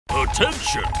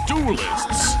Attention,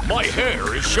 duelists! My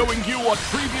hair is showing you what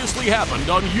previously happened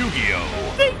on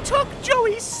Yu-Gi-Oh! They took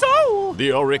Joey's soul! The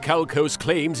Orichalcos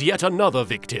claims yet another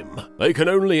victim. I can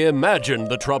only imagine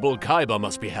the trouble Kaiba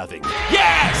must be having.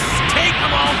 Yes! Take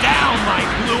them all down,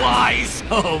 my blue eyes!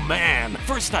 Oh man,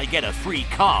 first I get a free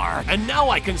car, and now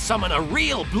I can summon a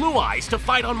real blue eyes to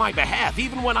fight on my behalf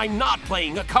even when I'm not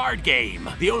playing a card game.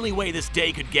 The only way this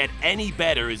day could get any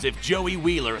better is if Joey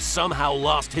Wheeler somehow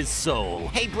lost his soul.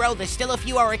 Hey bro, there's still a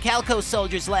few Orichalcos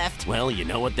soldiers left. Well, you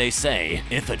know what they say.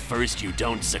 If at first you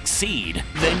don't succeed,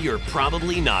 then you're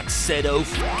probably not Seto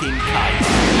fucking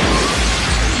Kaiba.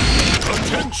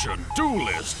 Attention,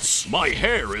 duelists! My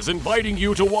hair is inviting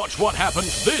you to watch what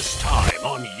happens this time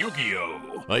on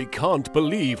Yu-Gi-Oh! I can't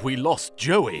believe we lost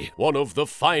Joey, one of the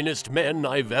finest men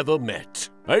I've ever met.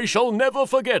 I shall never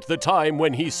forget the time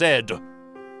when he said,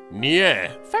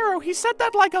 "Nye." Pharaoh, he said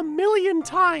that like 1,000,000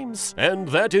 times. And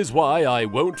that is why I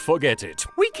won't forget it.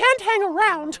 We can't hang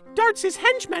around. Dartz'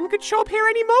 henchmen could show up here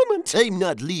any moment. I'm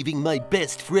not leaving my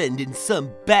best friend in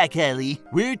some back alley.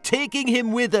 We're taking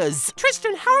him with us.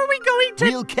 Tristan, how are we going to—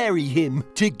 We'll carry him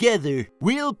together.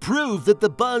 We'll prove that the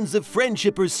bonds of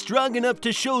friendship are strong enough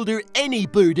to shoulder any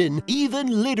burden, even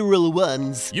literal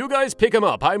ones. You guys pick him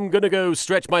up. I'm gonna go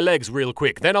stretch my legs real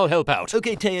quick, then I'll help out.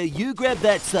 Okay, Taya, you grab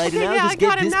that side and Okay, I'll yeah, just I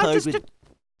got get him this now. part Just with...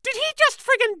 Did he just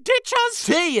friggin' ditch us?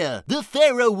 Taya, the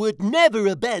Pharaoh would never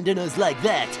abandon us like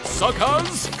that.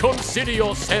 Suckers, consider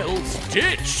yourselves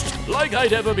ditched. Like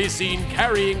I'd ever be seen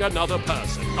carrying another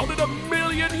person. Not in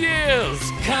 1,000,000 years.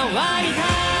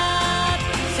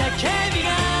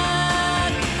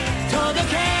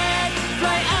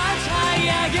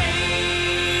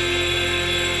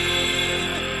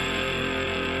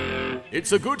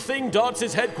 It's a good thing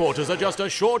Dartz' headquarters are just a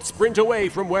short sprint away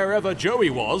from wherever Joey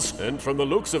was, and from the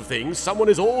looks of things, someone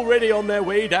is already on their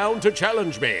way down to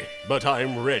challenge me. But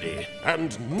I'm ready,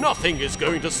 and nothing is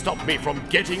going to stop me from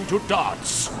getting to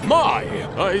Dartz. Mai,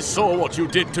 I saw what you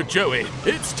did to Joey.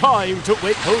 It's time to—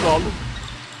 wait, hold on.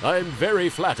 I'm very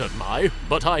flattered, Mai,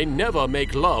 but I never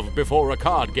make love before a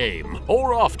card game,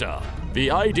 or after. The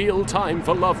ideal time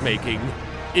for lovemaking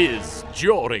is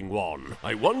during one.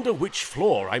 I wonder which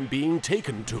floor I'm being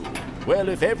taken to. Well,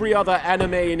 if every other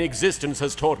anime in existence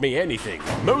has taught me anything,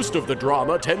 most of the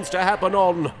drama tends to happen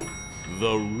on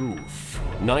the roof.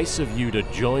 Nice of you to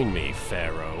join me,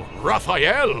 Pharaoh.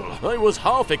 Raphael! I was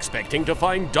half expecting to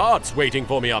find Dartz waiting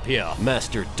for me up here.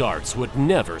 Master Dartz would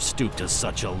never stoop to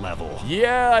such a level.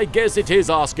 Yeah, I guess it is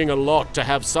asking a lot to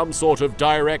have some sort of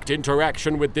direct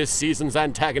interaction with this season's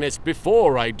antagonist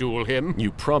before I duel him. You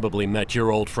probably met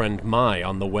your old friend Mai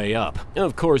on the way up.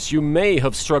 Of course, you may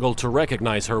have struggled to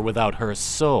recognize her without her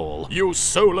soul. You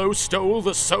solo stole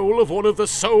the soul of one of the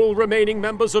sole remaining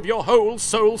members of your whole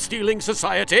soul-stealing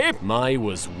society? Mai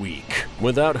was weak.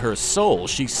 Without her soul,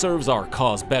 she serves our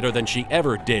cause better than she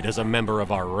ever did as a member of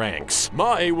our ranks.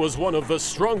 Mai was one of the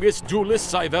strongest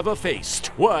duelists I've ever faced.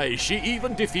 Why, she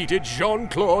even defeated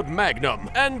Jean-Claude Magnum.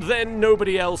 And then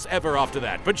nobody else ever after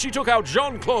that. But she took out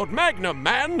Jean-Claude Magnum,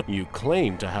 man! You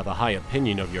claim to have a high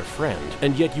opinion of your friend,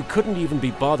 and yet you couldn't even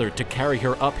be bothered to carry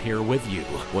her up here with you.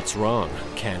 What's wrong?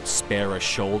 Can't spare a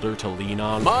shoulder to lean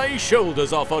on? My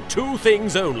shoulders are for two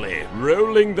things only: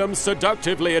 rolling them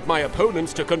seductively at my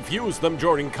opponents to confuse them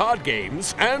during card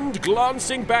games, and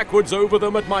glancing backwards over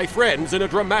them at my friends in a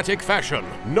dramatic fashion.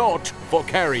 Not for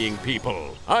carrying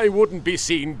people. I wouldn't be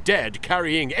seen dead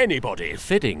carrying anybody.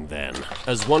 Fitting then,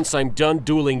 as once I'm done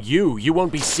dueling you, you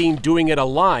won't be seen doing it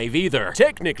alive either.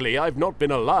 Technically, I've not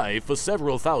been alive for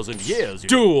several thousand years.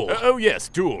 Duel! Oh yes,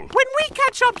 duel. When we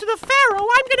catch up to the Pharaoh,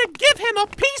 I'm gonna give him a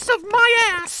piece of my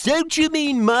ass! Don't you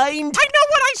mean mind? I know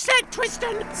what I said,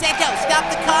 Tristan! Seto, stop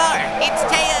the car! It's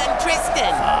Taya and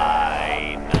Tristan!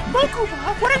 Fine.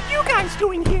 Mokuba, what are you guys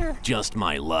doing here? Just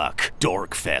my luck.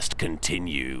 Dorkfest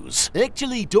continues.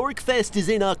 Actually, Dorkfest is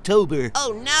in October.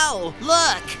 Oh no!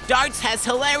 Look! Dartz has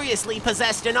hilariously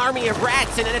possessed an army of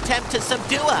rats in an attempt to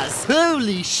subdue us!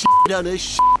 Holy shit on a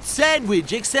shit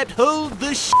sandwich, except hold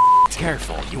the shit.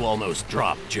 Careful, you almost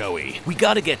dropped Joey. We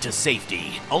gotta get to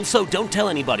safety. Also, don't tell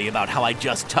anybody about how I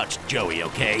just touched Joey,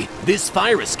 okay? This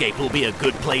fire escape will be a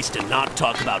good place to not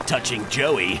talk about touching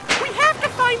Joey. We have to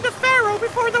find the Pharaoh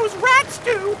before those rats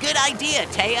do! Good idea,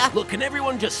 Taya! Look, can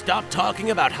everyone just stop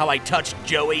talking about how I touched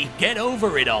Joey? Get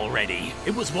over it already.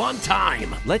 It was one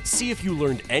time. Let's see if you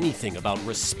learned anything about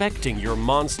respecting your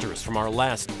monsters from our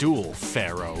last duel,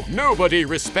 Pharaoh. Nobody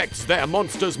respects their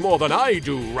monsters more than I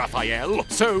do, Raphael.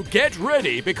 So get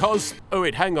ready because— oh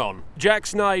wait, hang on.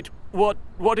 Jack's Knight, What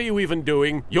are you even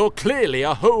doing? You're clearly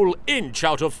a whole inch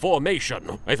out of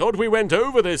formation. I thought we went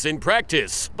over this in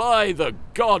practice. By the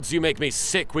gods, you make me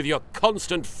sick with your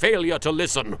constant failure to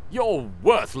listen. You're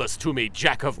worthless to me,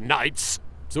 Jack of Knights.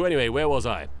 So anyway, where was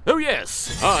I? Oh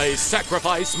yes, I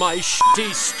sacrifice my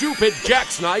shitty, stupid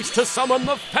Jack's Knight to summon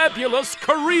the fabulous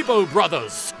Karibo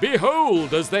brothers.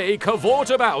 Behold as they cavort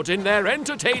about in their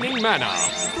entertaining manner.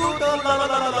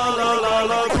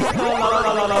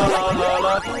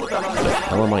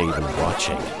 How am I even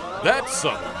watching? That's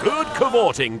some good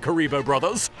cavorting, Karibo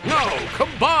brothers. Now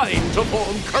combine to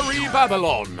form Kari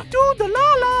Babylon. Do the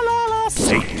la la la la.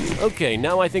 Okay,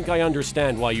 now I think I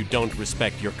understand why you don't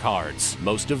respect your cards.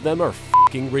 Most of them are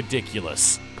f***ing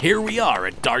ridiculous. Here we are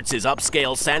at Dartz's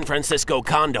upscale San Francisco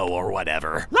condo or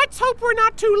whatever. Let's hope we're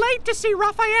not too late to see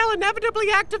Raphael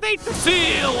inevitably activate the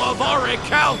Seal of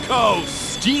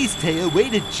Orichalcos! Jeez, Teo,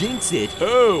 way to jinx it.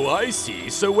 Oh, I see.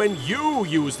 So when you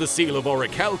use the Seal of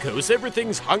Orichalcos,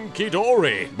 everything's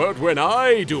hunky-dory. But when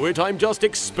I do it, I'm just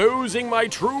exposing my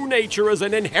true nature as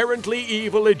an inherently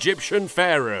evil Egyptian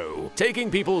pharaoh. Taking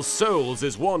people's souls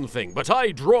is one thing, but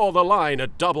I draw the line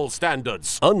at double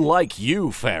standards. Unlike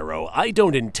you, Pharaoh, I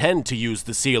don't intend to use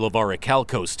the Seal of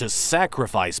Orichalcos to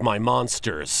sacrifice my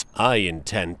monsters. I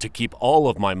intend to keep all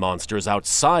of my monsters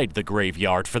outside the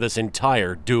graveyard for this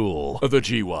entire duel. The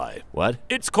GY. What?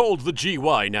 It's called the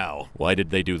GY now. Why did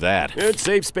they do that? It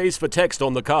saves space for text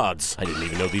on the cards. I didn't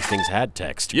even know these things had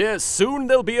text. Yes, soon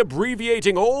they'll be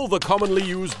abbreviating all the commonly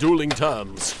used dueling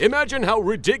terms. Imagine how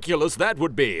ridiculous that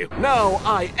would be. Now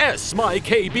I S my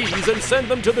KBs and send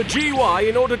them to the GY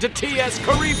in order to TS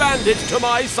Curry Bandit to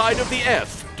my side of the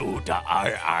F.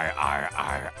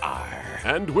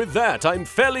 And with that, I'm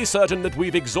fairly certain that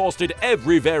we've exhausted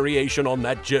every variation on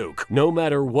that joke. No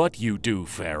matter what you do,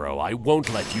 Pharaoh, I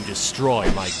won't let you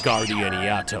destroy my guardian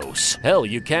Iatos. Hell,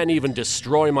 you can't even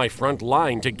destroy my front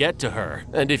line to get to her.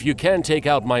 And if you can take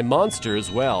out my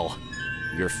monsters, well,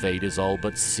 your fate is all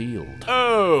but sealed.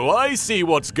 Oh, I see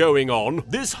what's going on.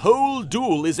 This whole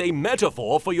duel is a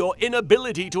metaphor for your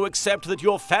inability to accept that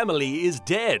your family is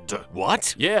dead.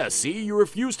 What? Yeah, see, you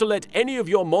refuse to let any of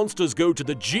your monsters go to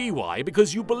the GY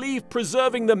because you believe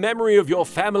preserving the memory of your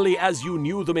family as you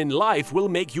knew them in life will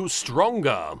make you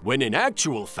stronger. When in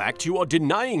actual fact, you are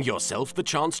denying yourself the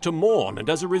chance to mourn, and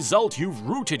as a result, you've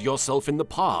rooted yourself in the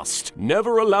past,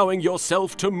 never allowing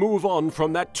yourself to move on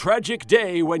from that tragic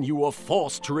day when you were forced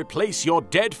to replace your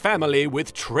dead family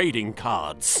with trading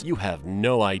cards. You have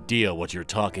no idea what you're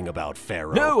talking about,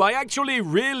 Pharaoh. No, I actually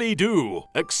really do.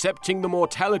 Accepting the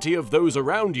mortality of those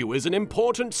around you is an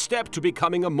important step to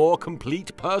becoming a more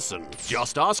complete person.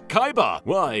 Just ask Kaiba.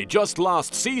 Why, just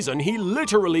last season, he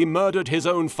literally murdered his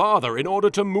own father in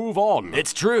order to move on.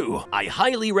 It's true. I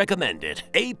highly recommend it.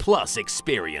 A+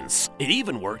 experience. It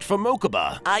even worked for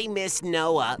Mokuba. I miss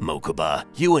Noah. Mokuba,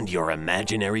 you and your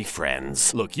imaginary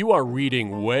friends. Look, you are reading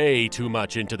way too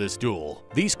much into this duel.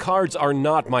 These cards are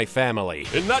not my family.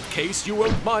 In that case, you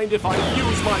won't mind if I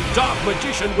use my Dark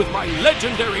Magician with my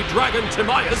legendary dragon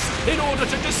Timaeus in order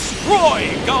to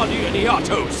destroy Guardian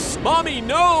Iatos. Mommy,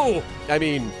 no! I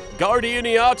mean, Guardian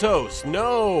Iatos,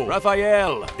 no!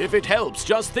 Raphael, if it helps,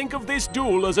 just think of this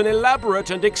duel as an elaborate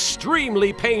and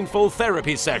extremely painful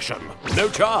therapy session. No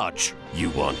charge. You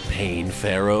want pain,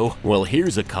 Pharaoh? Well,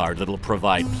 here's a card that'll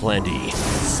provide plenty.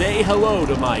 Say hello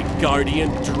to my guardian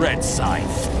Dread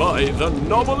Scythe. By the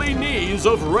knobbly knees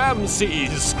of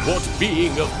Ramses, what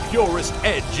being of purest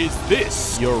edge is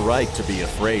this? You're right to be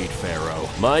afraid, Pharaoh.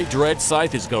 My Dread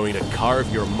Scythe is going to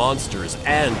carve your monsters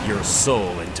and your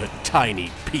soul into tiny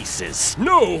pieces.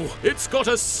 No! It's got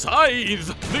a scythe!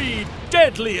 The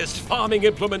deadliest farming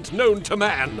implement known to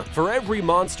man! For every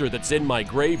monster that's in my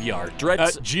graveyard,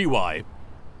 GY.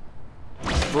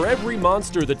 For every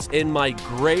monster that's in my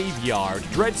graveyard,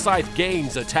 Dread Scythe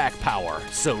gains attack power.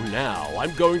 So now,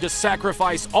 I'm going to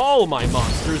sacrifice all my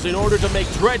monsters in order to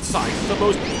make Dread Scythe the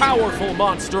most powerful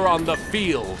monster on the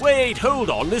field. Wait, hold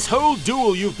on. This whole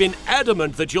duel you've been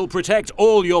adamant that you'll protect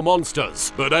all your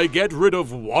monsters. But I get rid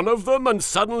of one of them and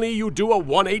suddenly you do a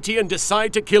 180 and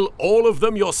decide to kill all of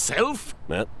them yourself?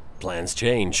 Plans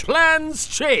change. Plans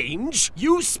change?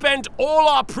 You spent all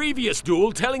our previous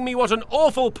duel telling me what an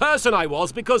awful person I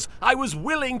was because I was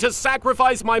willing to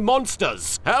sacrifice my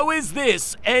monsters. How is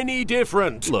this any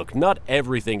different? Look, not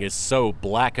everything is so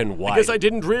black and white. I guess I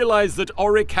didn't realize that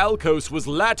Orichalcos was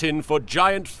Latin for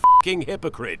giant f***ing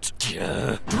hypocrite.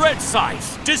 Dread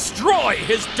Scythe, destroy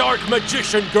his dark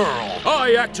magician girl.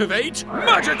 I activate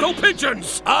magical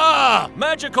pigeons. Ah,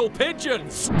 magical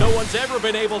pigeons. No one's ever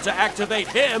been able to activate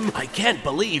him. I can't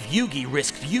believe Yugi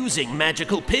risked using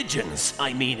magical pigeons.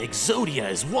 I mean, Exodia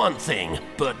is one thing,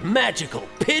 but magical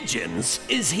pigeons?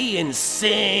 Is he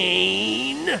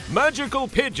insane? Magical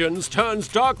pigeons turns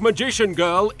dark magician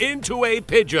girl into a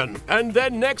pigeon, and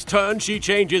then next turn she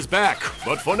changes back.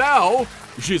 But for now,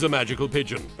 she's a magical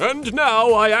pigeon. And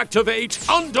now I activate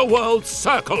Underworld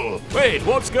Circle. Wait,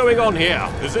 what's going on here?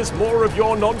 Is this more of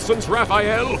your nonsense,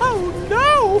 Raphael? Oh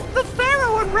no! The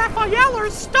Pharaoh and Raphael are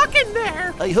stuck in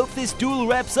there! I hope this duel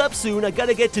wraps up soon. I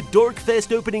gotta get to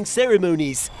Dorkfest opening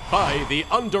ceremonies. By the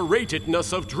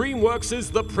underratedness of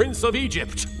DreamWorks' The Prince of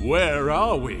Egypt. Where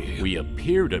are we? We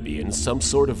appear to be in some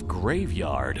sort of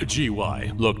graveyard.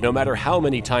 GY. Look, no matter how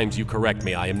many times you correct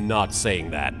me, I am not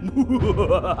saying that.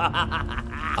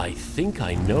 I think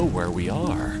I know where we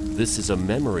are. This is a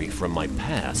memory from my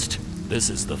past. This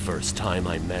is the first time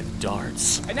I met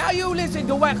Dartz. And now you listen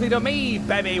directly to me,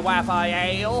 baby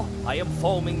Raphael. I am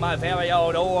forming my very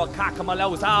own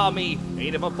Orcakamalow's army,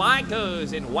 made up of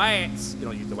bikers and rats. You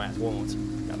don't use the rats once.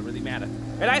 Doesn't really matter.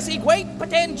 And I see great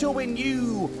potential in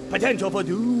you. Potential for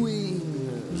doing.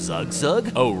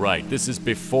 Zug? Oh, right. This is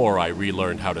before I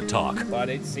relearned how to talk. But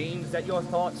it seems that your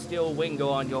thoughts still linger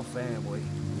on your family.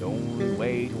 The only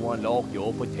way to unlock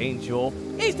your potential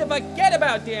is to forget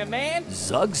about them, man.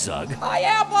 Zug? Oh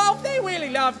yeah, bro, if they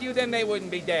really loved you, then they wouldn't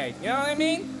be dead. You know what I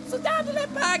mean? So time to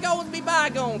let bygones be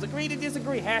bygones. Agree to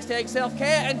disagree. Hashtag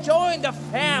self-care and join the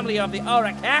family of the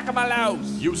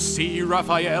Orcakamallows. You see,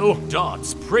 Raphael,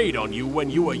 Dartz preyed on you when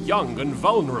you were young and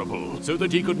vulnerable, so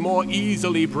that he could more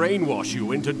easily brainwash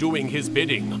you into doing his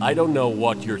bidding. I don't know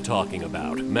what you're talking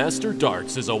about. Master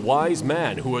Dartz is a wise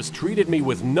man who has treated me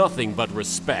with nothing but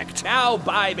respect. Now,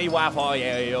 baby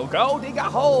Raphael, go dig a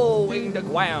hole in the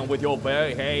ground with your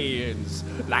bare hands,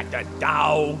 like the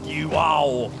dog you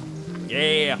are.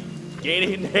 Yeah, get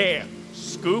in there.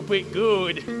 Scoop it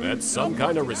good. That's some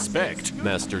kind of respect.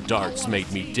 Master Dartz made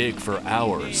me dig for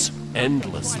hours,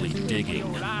 endlessly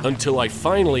digging, until I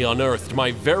finally unearthed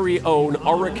my very own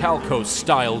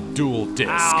Orichalcos-style dual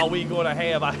disc. Ah, we gonna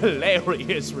have a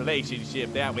hilarious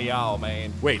relationship, that we are,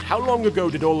 man. Wait, how long ago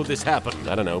did all of this happen?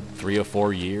 I don't know, 3 or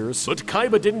 4 years? But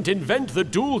Kaiba didn't invent the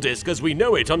dual disc as we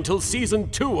know it until season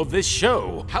 2 of this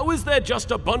show. How is there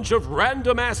just a bunch of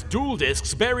random-ass dual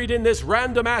discs buried in this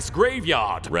random-ass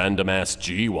graveyard? Random-ass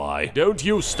GY. Don't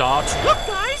you start. Look,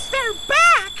 guys, they're back!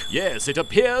 Yes, it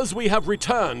appears we have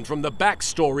returned from the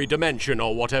backstory dimension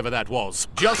or whatever that was.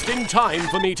 Just in time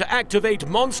for me to activate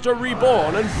Monster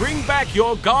Reborn and bring back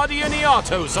your Guardian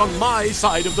Iatos on my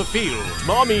side of the field.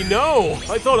 Mommy, no!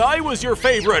 I thought I was your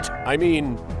favorite! I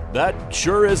mean, that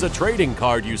sure is a trading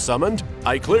card you summoned.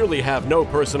 I clearly have no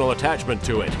personal attachment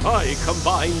to it. I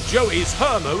combine Joey's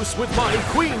Hermos with my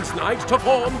Queen's Knight to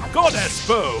form Goddess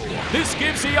Bow. This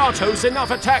gives Iatos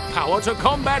enough attack power to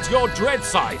combat your Dread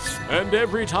Scythe. And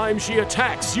every time she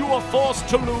attacks, you are forced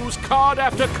to lose card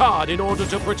after card in order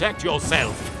to protect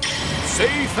yourself.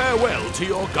 Say farewell to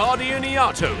your Guardian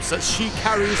Iatos as she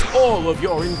carries all of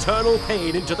your internal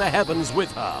pain into the heavens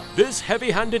with her. This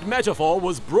heavy-handed metaphor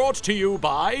was brought to you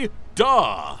by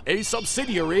Duh, a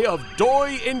subsidiary of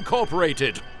Doi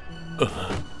Incorporated.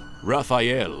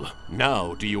 Raphael,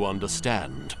 now do you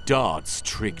understand? Dartz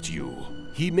tricked you.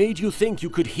 He made you think you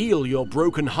could heal your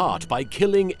broken heart by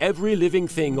killing every living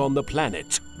thing on the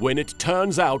planet, when it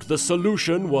turns out the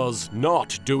solution was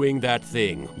not doing that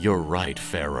thing. You're right,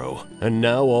 Pharaoh. And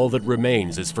now all that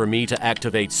remains is for me to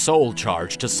activate Soul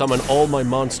Charge to summon all my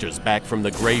monsters back from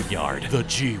the graveyard. The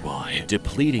GY.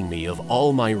 Depleting me of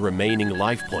all my remaining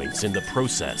life points in the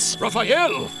process.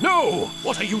 Raphael, no!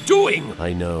 What are you doing?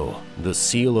 I know. The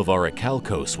seal of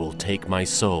Orichalcos will take my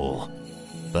soul.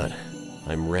 But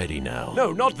I'm ready now.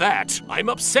 No, not that. I'm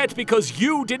upset because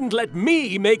you didn't let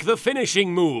me make the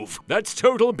finishing move. That's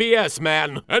total BS,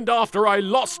 man. And after I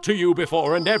lost to you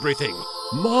before and everything.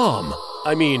 Mom!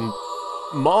 I mean,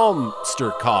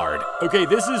 Momster card. Okay,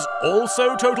 this is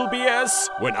also total BS.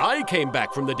 When I came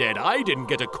back from the dead, I didn't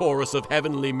get a chorus of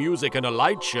heavenly music and a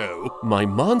light show. My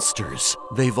monsters,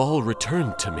 they've all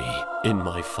returned to me in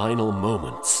my final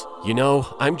moments. You know,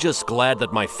 I'm just glad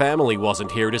that my family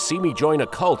wasn't here to see me join a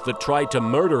cult that tried to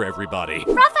murder everybody.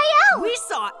 Raphael! We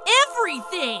saw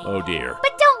everything! Oh dear.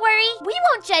 But don't worry, we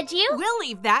won't judge you. We'll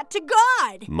leave that to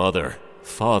God. Mother,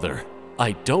 Father,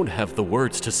 I don't have the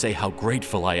words to say how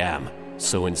grateful I am.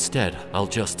 So instead, I'll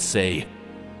just say,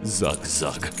 Zug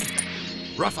Zug.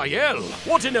 Raphael,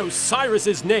 what in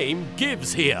Osiris's name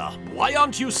gives here? Why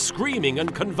aren't you screaming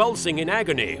and convulsing in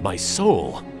agony? My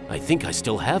soul, I think I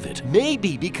still have it.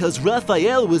 Maybe because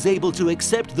Raphael was able to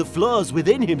accept the flaws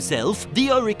within himself, the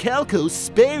Orichalcos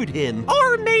spared him.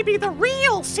 Or maybe the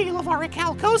real seal of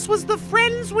Orichalcos was the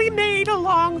friends we made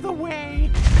along the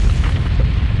way.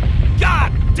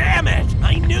 God damn it!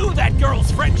 I knew that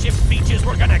girl's friendship speeches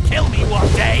were gonna kill me one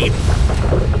day!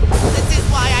 This is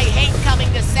why I hate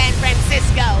coming to San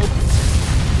Francisco!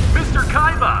 Mr.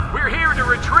 Kaiba, we're here to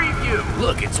retrieve you!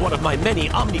 Look, it's one of my many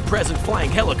omnipresent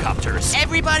flying helicopters.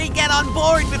 Everybody get on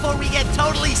board before we get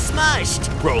totally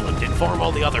smushed! Roland, inform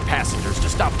all the other passengers to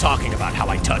stop talking about how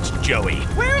I touched Joey.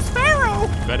 Where's Pharaoh?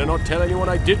 Better not tell anyone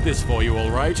I did this for you, all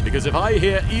right? Because if I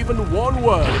hear even one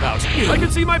word about you, I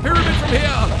can see my pyramid from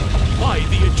here! Why,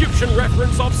 the Egyptian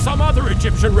reference of some other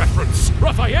Egyptian reference!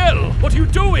 Raphael, what are you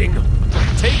doing?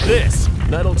 Take this.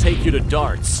 That'll take you to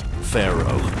Dartz.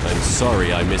 Pharaoh, I'm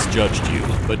sorry I misjudged you,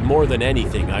 but more than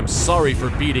anything, I'm sorry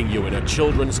for beating you in a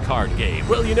children's card game.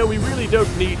 Well, you know, we really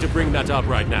don't need to bring that up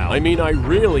right now. I mean, I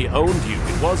really owned you.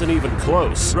 It wasn't even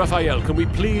close. Raphael, can we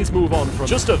please move on from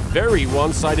just a very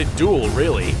one-sided duel,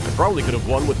 really? I probably could have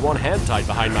won with one hand tied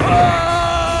behind my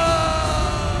head.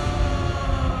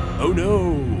 Oh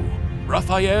no!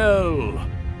 Raphael!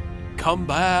 Come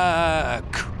back!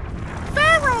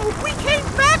 Pharaoh, we came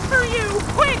back for you!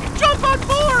 Quick, jump on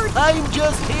board! I'm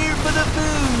just here for the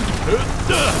food!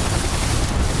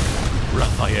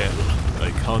 Raphael,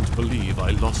 I can't believe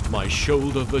I lost my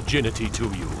shoulder virginity to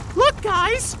you. Look,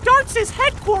 guys! Dartz's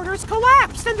headquarters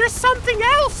collapsed and there's something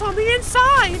else on the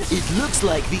inside! It looks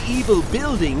like the evil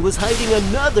building was hiding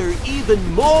another, even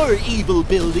more evil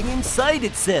building inside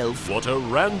itself. What a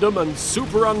random and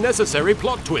super unnecessary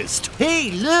plot twist.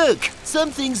 Hey, look!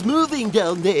 Something's moving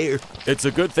down there. It's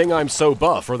a good thing I'm so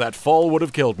buff or that fall would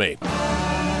have killed me.